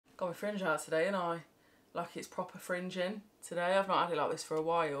Got my fringe out today, and like it's proper fringing today. I've not had it like this for a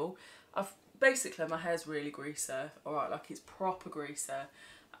while. Basically my hair's really greasy, alright, like it's proper greasy,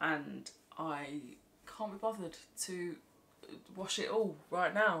 and I can't be bothered to wash it all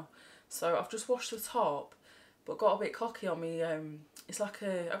right now. So I've just washed the top, but got a bit cocky on me. It's like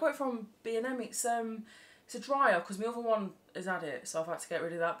I got it from B&M. It's a dryer, because my other one has had it, so I've had to get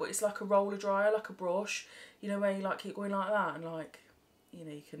rid of that. But it's like a roller dryer, like a brush, you know, where you like keep going like that, and like, you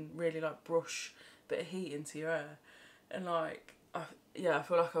know, you can really like brush a bit of heat into your hair, and like, yeah, I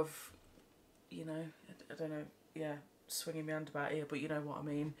feel like I've, you know, I don't know, yeah, swinging my hand about here, but you know what I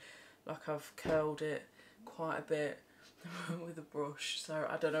mean. Like I've curled it quite a bit with a brush, so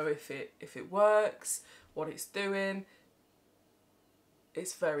I don't know if it works, what it's doing.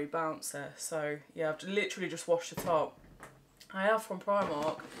 It's very bouncy, so yeah, I've literally just washed the top. I have from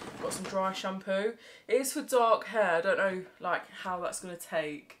Primark got some dry shampoo. It is for dark hair. I don't know like how that's going to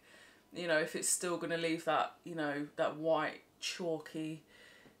take, you know, if it's still going to leave that, you know, that white chalky,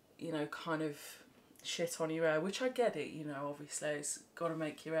 you know, kind of shit on your hair, which I get it, you know, obviously it's got to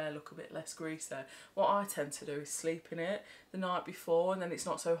make your hair look a bit less greasy. What I tend to do is sleep in it the night before, and then it's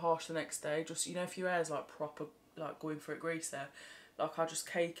not so harsh the next day. Just, you know, if your hair's like proper like going for it greasy, like I just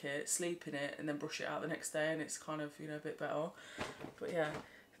cake it, sleep in it, and then brush it out the next day, and it's kind of, you know, a bit better. But yeah,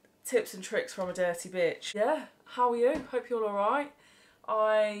 tips and tricks from a dirty bitch. Yeah, how are you? Hope you're all right.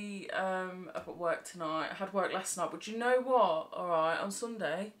 I up at work tonight. I had work last night, but you know what? All right, on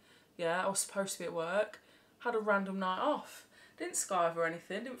Sunday, yeah, I was supposed to be at work. Had a random night off. Didn't skive or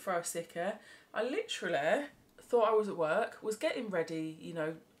anything. Didn't throw a sticker. I literally thought I was at work. Was getting ready, you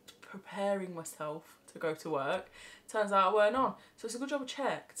know, preparing myself to go to work. Turns out I weren't on. So it's a good job I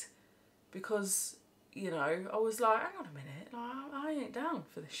checked, because, you know, I was like, hang on a minute, like, I ain't down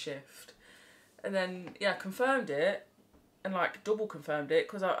for this shift. And then, yeah, confirmed it, and like double confirmed it,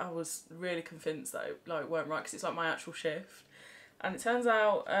 because I was really convinced that it like weren't right, because it's like my actual shift. And it turns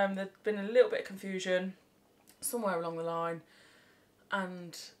out there'd been a little bit of confusion somewhere along the line,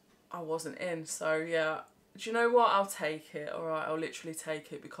 and I wasn't in. So yeah, do you know what? I'll take it, alright, I'll literally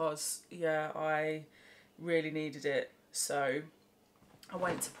take it, because yeah, I really needed it. So I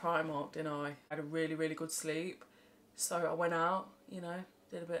went to Primark, didn't I? Had a really, really good sleep. So I went out, you know,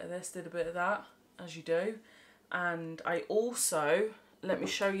 did a bit of this, did a bit of that, as you do. And I also, let me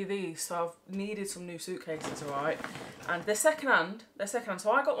show you these. So I've needed some new suitcases, alright? And they're secondhand. They're secondhand. So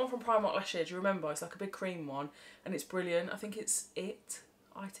I got one from Primark last year, do you remember? It's like a big cream one, and it's brilliant. I think it's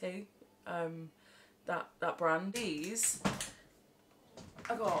IT, that brand. These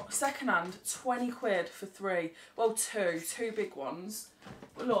I got secondhand, 20 quid for 3. Well, two big ones.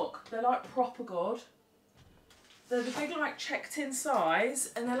 But look, they're like proper good. They're the big like checked in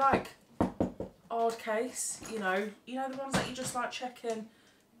size, and they're like hard case, you know the ones that you just like check in.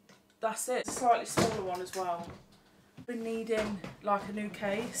 That's it. It's a slightly smaller one as well. Been needing like a new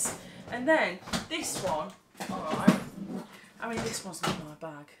case. And then this one, alright. I mean, this one's not my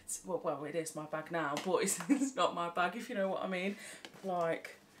bag. Well, it is my bag now, but it's not my bag, if you know what I mean.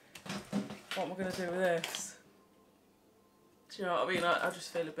 Like, what am I going to do with this? Do you know what I mean? I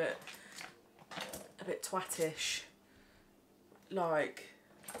just feel a bit twattish. Like,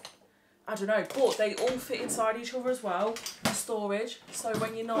 I don't know, but they all fit inside each other as well, for storage. So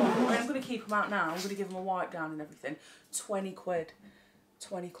when you're not, I'm going to keep them out now. I'm going to give them a wipe down and everything. 20 quid.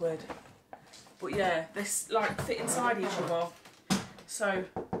 20 quid. But yeah, this like fit inside each other. So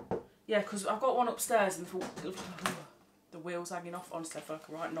yeah, because I've got one upstairs and the wheels hanging off. Honestly, I feel like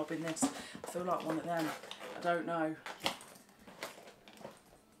a right knob in this. I feel like one of them. I don't know. I'm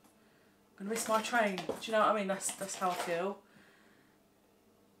gonna miss my train. Do you know what I mean? That's how I feel.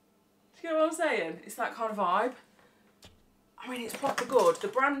 Do you know what I'm saying? It's that kind of vibe. I mean, it's proper good. The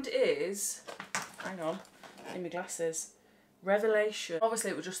brand is, hang on, in my glasses. Revelation.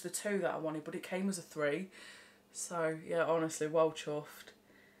 Obviously it was just the 2 that I wanted, but it came as a 3. So yeah, honestly, well chuffed.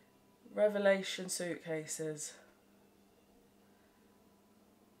 Revelation suitcases.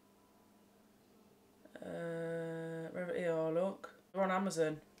 Yeah, look. They're on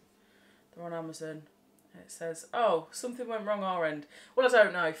Amazon. They're on Amazon. It says, oh, something went wrong our end. Well, I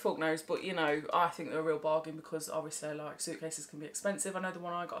don't know, fuck knows, but you know, I think they're a real bargain, because obviously like suitcases can be expensive. I know the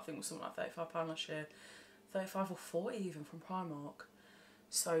one I got, I think was something like £35 last year. 35 or 40 even from Primark.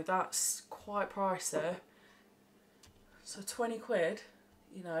 So that's quite pricey. So 20 quid,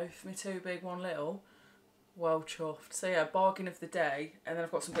 you know, for me 2 big, 1 little. Well chuffed. So yeah, bargain of the day. And then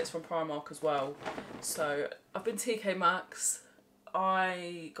I've got some bits from Primark as well. So I've been TK Maxx.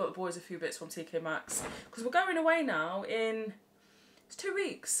 I got the boys a few bits from TK Maxx, because we're going away now in, it's 2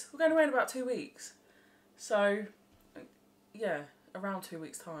 weeks. We're going away in about 2 weeks. So yeah, around 2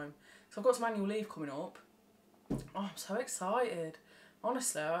 weeks time. So I've got some annual leave coming up. Oh, I'm so excited.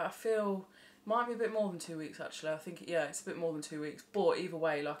 Honestly, I feel it might be a bit more than 2 weeks actually. I think, yeah, it's a bit more than 2 weeks. But either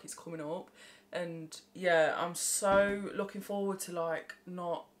way, like, it's coming up. And yeah, I'm so looking forward to, like,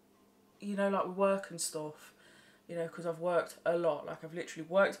 not, you know, like with work and stuff, you know, because I've worked a lot. Like, I've literally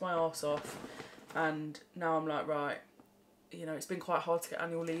worked my arse off. And now I'm like, right, you know, it's been quite hard to get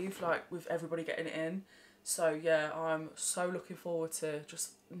annual leave, like, with everybody getting it in. So yeah, I'm so looking forward to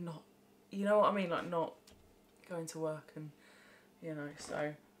just not, you know what I mean, like, not going to work and, you know,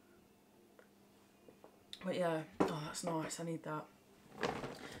 so. But yeah, oh, that's nice, I need that.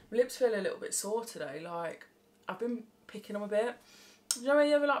 My lips feel a little bit sore today, like, I've been picking them a bit. You know when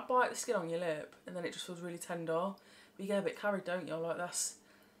you ever, like, bite the skin on your lip and then it just feels really tender? But you get a bit carried, don't you? Like, that's,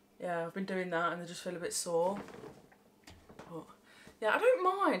 yeah, I've been doing that and they just feel a bit sore. But yeah, I don't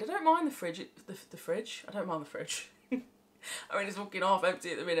mind the fridge, the fridge, I don't mind the fridge. I mean, it's fucking half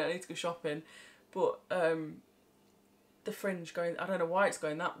empty at the minute, I need to go shopping. But the fringe going, I don't know why it's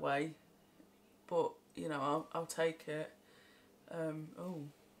going that way, but, you know, I'll take it. Oh,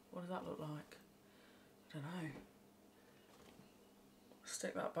 what does that look like? I don't know.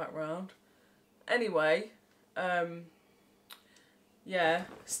 Stick that back round. Anyway, yeah,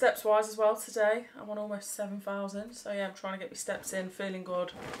 steps wise as well today. I'm on almost 7,000. So yeah, I'm trying to get my steps in, feeling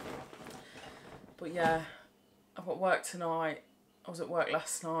good. But yeah, I've got work tonight. I was at work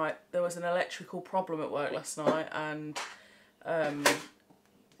last night. There was an electrical problem at work last night and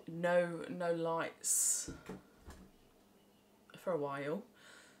no lights for a while.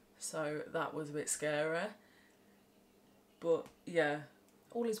 So that was a bit scary. But yeah,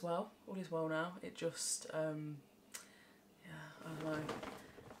 all is well. All is well now. It just, yeah, I don't know.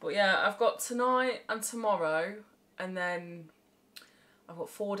 But yeah, I've got tonight and tomorrow, and then I've got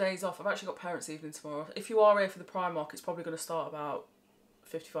 4 days off. I've actually got parents' evening tomorrow. If you are here for the Primark, it's probably going to start about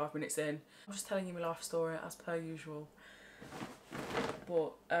 55 minutes in. I'm just telling you my life story as per usual.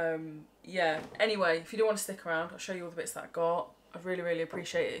 But yeah, anyway, if you do want to stick around, I'll show you all the bits that I got. I'd really, really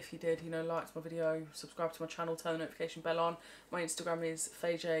appreciate it if you did, you know, liked my video, subscribe to my channel, turn the notification bell on. My Instagram is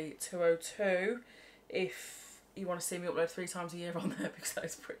FayeJay202 if you want to see me upload 3 times a year on there, because that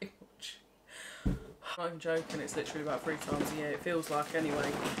is pretty much, I'm not even joking, it's literally about 3 times a year, it feels like anyway.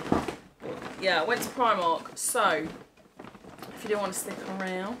 But yeah, I went to Primark, so if you do want to stick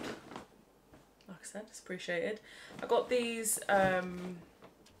around, like I said, it's appreciated. I got these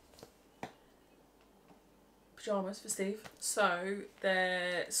pyjamas for Steve. So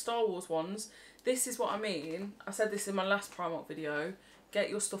they're Star Wars ones. This is what I mean. I said this in my last Primark video. Get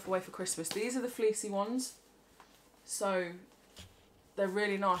your stuff away for Christmas. These are the fleecy ones. So they're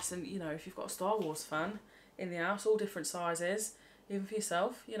really nice, and you know, if you've got a Star Wars fan in the house, all different sizes, even for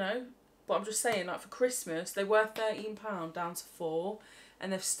yourself, you know. But I'm just saying, like, for Christmas, they were £13 down to £4,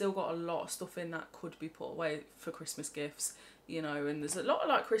 and they've still got a lot of stuff in that could be put away for Christmas gifts. You know, and there's a lot of,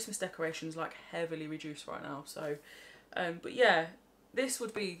 like, Christmas decorations, like, heavily reduced right now, so but yeah, this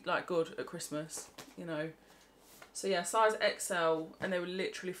would be, like, good at Christmas, you know. So yeah, size XL, and they were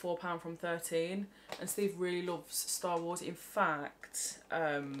literally £4 from 13, and Steve really loves Star Wars. In fact,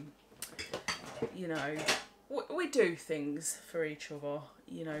 you know, we do things for each other,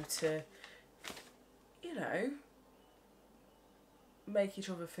 you know, to, you know, make each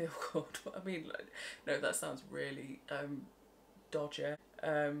other feel good. I mean, like, no, that sounds really dodgy.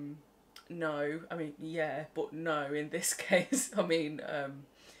 No, I mean, yeah, but no, in this case, I mean,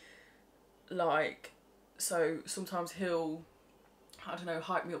 like, so sometimes he'll, I don't know,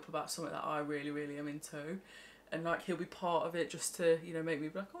 hype me up about something that I really, really am into, and like, he'll be part of it just to, you know, make me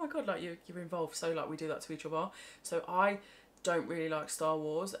be like, oh my god, like, you're involved. So like, we do that to each other. So I don't really like Star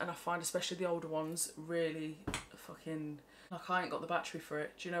Wars, and I find especially the older ones really fucking, like, I ain't got the battery for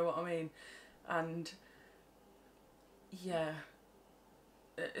it, do you know what I mean? And yeah,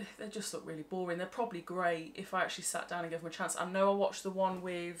 they just look really boring. They're probably great if I actually sat down and gave them a chance. I know I watched the one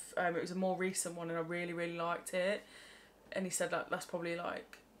with, it was a more recent one, and I really, really liked it. And he said, like, that's probably,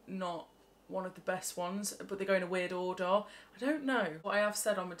 like, not one of the best ones, but they go in a weird order. I don't know. What I have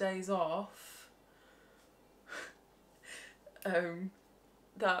said on my days off,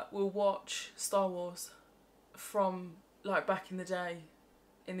 that we'll watch Star Wars from, like, back in the day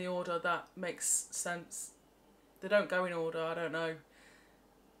in the order that makes sense. They don't go in order, I don't know.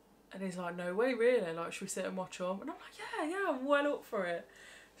 And he's like, no way, really? Like, should we sit and watch them? And I'm like, yeah, I'm well up for it.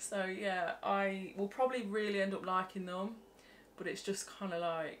 So, yeah, I will probably really end up liking them. But it's just kind of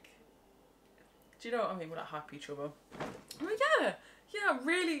like, do you know what I mean? We're like, hype each other. I'm like, yeah,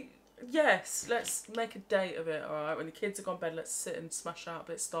 really, yes, let's make a date of it, alright? When the kids have gone to bed, let's sit and smash out a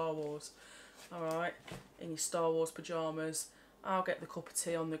bit of Star Wars. Alright? In your Star Wars pyjamas. I'll get the cup of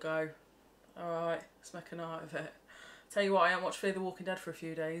tea on the go. Alright, let's make a night of it. Tell you what, I haven't watched Fear the Walking Dead for a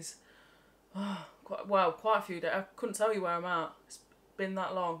few days. Oh, quite a few days. I couldn't tell you where I'm at. It's been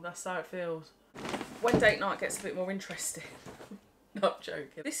that long. That's how it feels. When date night gets a bit more interesting. Not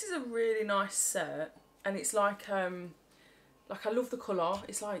joking. This is a really nice set, and it's like I love the colour.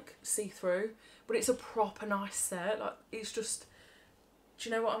 It's like see-through, but it's a proper nice set. Like, it's just, do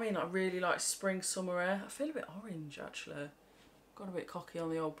you know what I mean? Like really like spring, summer air. I feel a bit orange actually. Got a bit cocky on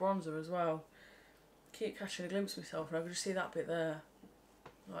the old bronzer as well. Keep catching a glimpse of myself, and I can just see that bit there.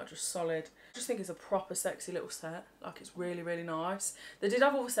 Like just solid. I just think it's a proper sexy little set. Like it's really, really nice. They did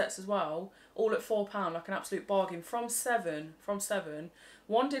have other sets as well, all at £4, like an absolute bargain from Seven.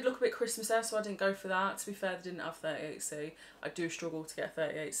 One did look a bit Christmas-esque, so I didn't go for that. To be fair, they didn't have 38C. I do struggle to get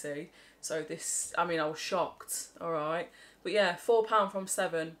 38C. So this, I mean, I was shocked, alright. But yeah, £4 from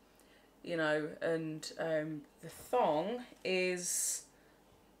Seven, you know, and the thong is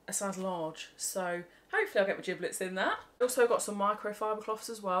a size large. So hopefully I'll get my giblets in that. Also got some microfiber cloths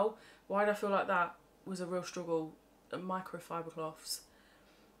as well. Why did I feel like that was a real struggle? Microfiber cloths.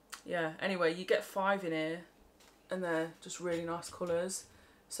 Yeah, anyway, you get 5 in here, and they're just really nice colours.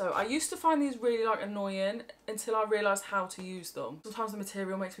 So I used to find these really like annoying until I realised how to use them. Sometimes the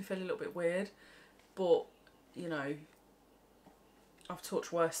material makes me feel a little bit weird, but you know, I've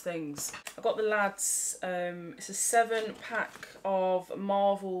touched worse things. I got the lads, it's a 7-pack of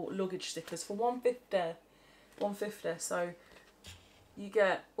Marvel luggage stickers for £1.50. £1.50, so you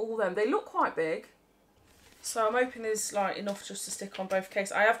get all them. They look quite big, so I'm hoping there's like enough just to stick on both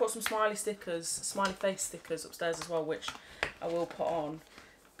cases. I have got some smiley stickers, smiley face stickers upstairs as well, which I will put on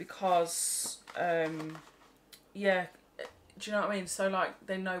because, yeah, do you know what I mean? So like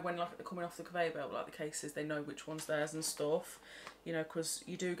they know when like they're coming off the conveyor belt, like the cases, they know which one's theirs and stuff. You know, because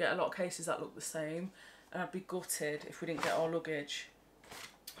you do get a lot of cases that look the same, and I'd be gutted if we didn't get our luggage.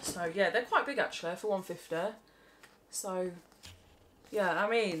 So yeah, they're quite big actually for £1.50. So yeah, I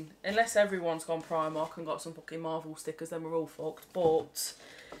mean, unless everyone's gone Primark and got some fucking Marvel stickers, then we're all fucked. But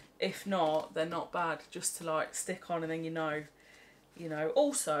if not, they're not bad just to like stick on, and then you know.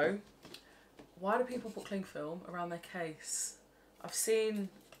 Also, why do people put cling film around their case? I've seen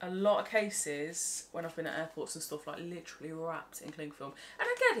a lot of cases when I've been at airports and stuff, like literally wrapped in cling film. And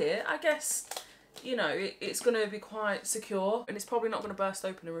I get it, I guess, you know, it's going to be quite secure, and it's probably not going to burst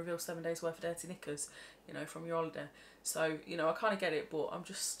open and reveal 7 days worth of dirty knickers, you know, from your holiday. So, you know, I kind of get it, but I'm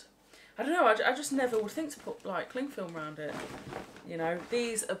just, I don't know, I just never would think to put like cling film around it. You know,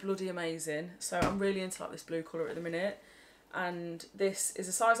 these are bloody amazing. So I'm really into like this blue colour at the minute. And this is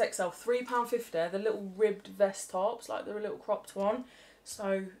a size XL, £3.50. They're little ribbed vest tops, like they're a little cropped one.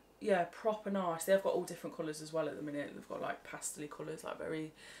 So yeah, proper nice. They've got all different colours as well at the minute. They've got like pastel colours, like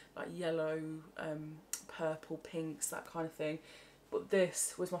very like yellow, purple, pinks, that kind of thing. But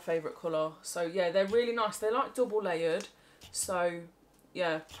this was my favourite colour. So yeah, they're really nice. They're like double layered. So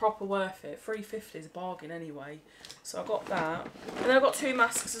yeah, proper worth it. £3.50 is a bargain anyway. So I got that. And then I got 2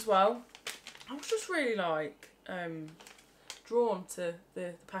 masks as well. I was just really like drawn to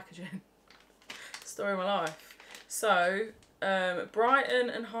the packaging. Story of my life. So Brighten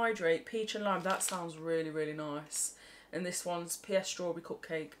and Hydrate Peach and Lime. That sounds really, really nice. And this one's PS Strawberry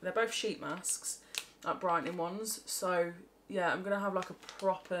Cupcake. They're both sheet masks, like brightening ones. So yeah, I'm gonna have like a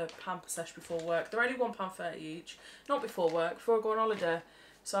proper pamper sesh before work. They're only £1.30 each. Not before work, before I go on holiday.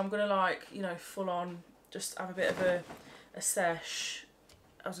 So I'm gonna like, you know, full on just have a bit of a sesh.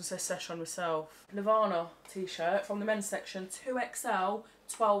 I was going to say sesh on myself. Nirvana t-shirt from the men's section, 2XL,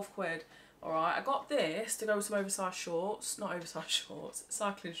 12 quid. Alright, I got this to go with some oversized shorts. Not oversized shorts,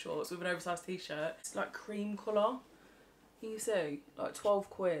 cycling shorts with an oversized t-shirt. It's like cream colour. Can you see? Like 12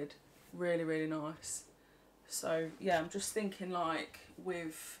 quid. Really, really nice. So yeah, I'm just thinking like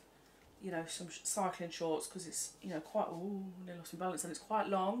with, you know, some cycling shorts, because it's, you know, quite, ooh, nearly lost my balance, and it's quite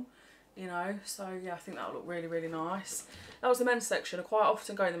long. You know, so yeah, I think that'll look really, really nice. That was the men's section. I quite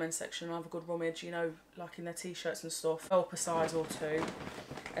often go in the men's section and have a good rummage, you know, like in their t-shirts and stuff. Help a size or two.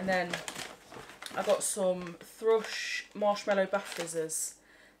 And then I got some Thrush Marshmallow Bath Fizzers,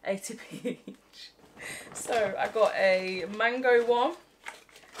 80p each. So I got a mango one.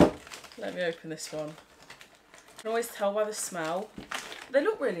 Let me open this one. I can always tell by the smell. They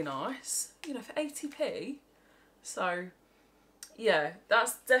look really nice, you know, for 80p. So yeah,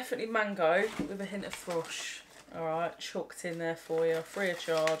 that's definitely mango with a hint of thrush. Alright, chucked in there for you, free of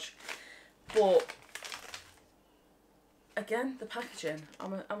charge. But again, the packaging,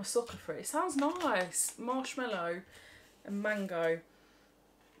 I'm a sucker for it. It sounds nice. Marshmallow and mango.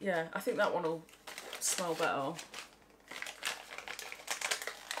 Yeah, I think that one will smell better.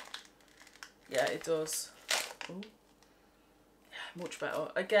 Yeah, it does. Ooh. much better.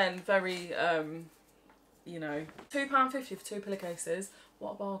 Again, very, you know, £2.50 for 2 pillowcases.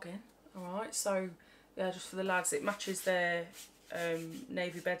 What a bargain. Alright, so yeah, just for the lads, it matches their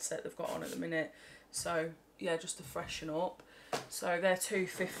navy bed set they've got on at the minute. So yeah, just to freshen up. So they're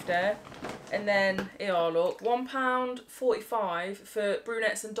 £2.50. And then here, look, £1.45 for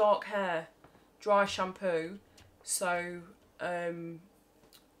brunettes and dark hair dry shampoo. So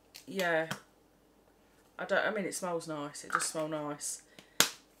yeah, I mean, it smells nice, it does smell nice,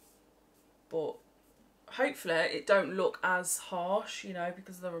 but hopefully it don't look as harsh, you know,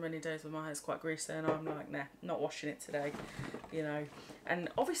 because there were many days when my hair's quite greasy and I'm like, nah, not washing it today, you know. And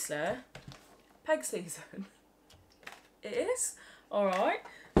obviously peg season it is. Alright,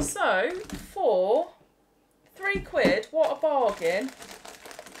 so for £3, what a bargain.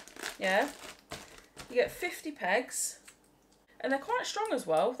 Yeah, you get 50 pegs, and they're quite strong as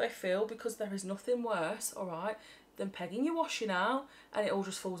well, they feel, because there is nothing worse, alright, than pegging your washing out and it all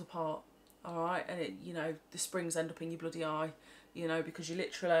just falls apart, alright, and it, you know, the springs end up in your bloody eye, you know, because you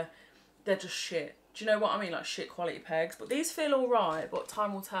literally, they're just shit. Do you know what I mean? Like shit quality pegs. But these feel alright, but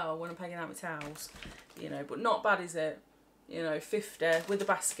time will tell when I'm pegging out my towels, you know, but not bad, is it? You know, 50 with a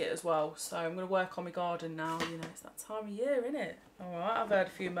basket as well. So I'm going to work on my garden now. You know, it's that time of year, isn't it? Alright, I've heard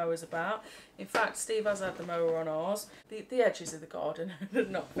a few mowers about. In fact, Steve has had the mower on ours. The edges of the garden are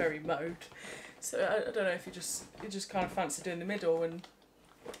not very mowed. So I don't know if you just kind of fancy doing the middle, and,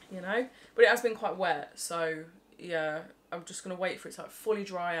 you know. But it has been quite wet. So, yeah, I'm just going to wait for it to like fully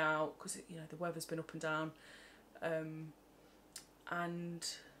dry out. Because, you know, the weather's been up and down. And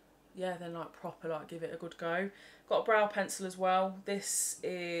yeah, then like proper like give it a good go. Got a brow pencil as well. This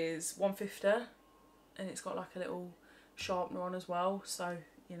is £1.50 and it's got like a little sharpener on as well. So,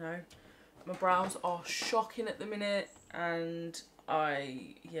 you know, my brows are shocking at the minute, and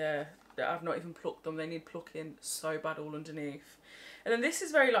I've not even plucked them. They need plucking so bad all underneath. And then this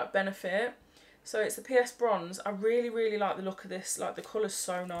is very like Benefit. So it's the PS Bronze. I really, really like the look of this. Like the colour's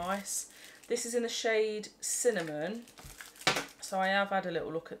so nice. This is in the shade Cinnamon. So I have had a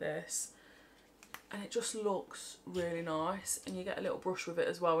little look at this, and it just looks really nice, and you get a little brush with it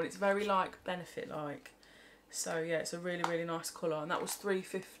as well, and it's very like Benefit like. So yeah, it's a really, really nice colour, and that was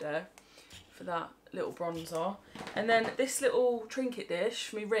 £3.50 for that little bronzer. And then this little trinket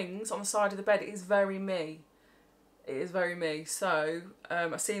dish, my rings on the side of the bed, it is very me. It is very me. So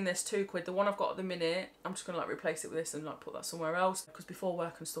I've seen this £2. The one I've got at the minute, I'm just gonna like replace it with this and like put that somewhere else, because before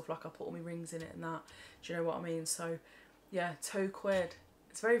work and stuff, like I put all my rings in it and that. Do you know what I mean? So yeah, £2.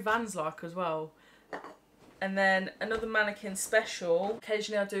 It's very Vans-like as well. And then another mannequin special.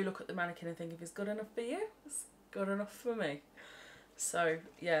 Occasionally I do look at the mannequin and think, if it's good enough for you, it's good enough for me. So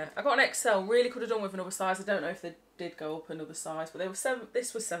yeah, I got an XL. Really could have done with another size. I don't know if they did go up another size, but they were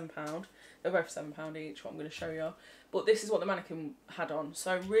this was £7. They're both £7 each, what I'm going to show you. But this is what the mannequin had on.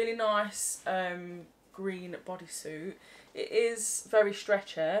 So really nice green bodysuit. It is very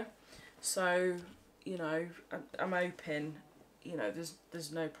stretchy. So, you know, I'm hoping, you know,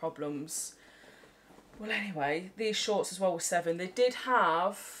 there's no problems. Well, anyway, these shorts as well were £7. They did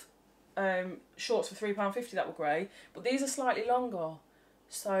have shorts for £3.50 that were grey, but these are slightly longer.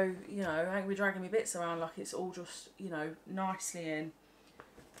 So, you know, I ain't gonna be dragging my bits around like it's all just, you know, nicely in.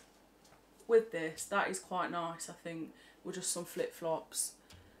 With this, that is quite nice, I think, with just some flip-flops,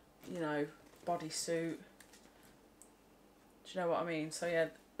 you know, bodysuit. Do you know what I mean? So yeah,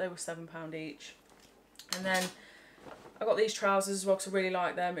 they were £7 each. And then I got these trousers as well because I really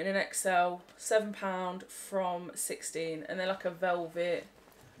like them in an XL, £7 from 16, and they're like a velvet,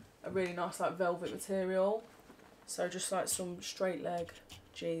 a really nice like velvet material. So just like some straight leg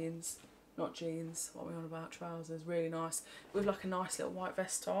jeans, not jeans, what are we on about, trousers, really nice, with like a nice little white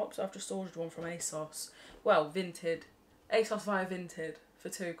vest top. So I've just ordered one from ASOS, well, Vinted, ASOS via Vinted for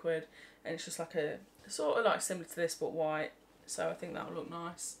 £2, and it's just like a, sort of like similar to this but white, so I think that'll look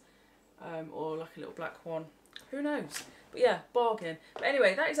nice, or like a little black one. Who knows? But yeah, bargain. But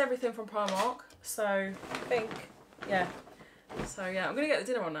anyway, that is everything from Primark. So I think, yeah. So yeah, I'm going to get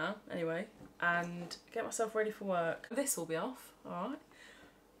the dinner on now, anyway, and get myself ready for work. This will be off, alright?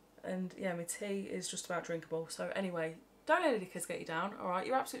 And yeah, my tea is just about drinkable. So anyway, don't let any kids get you down, alright?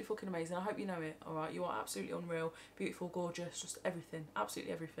 You're absolutely fucking amazing. I hope you know it, alright? You are absolutely unreal, beautiful, gorgeous, just everything.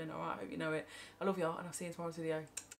 Absolutely everything, alright? I hope you know it. I love you all, and I'll see you in tomorrow's video.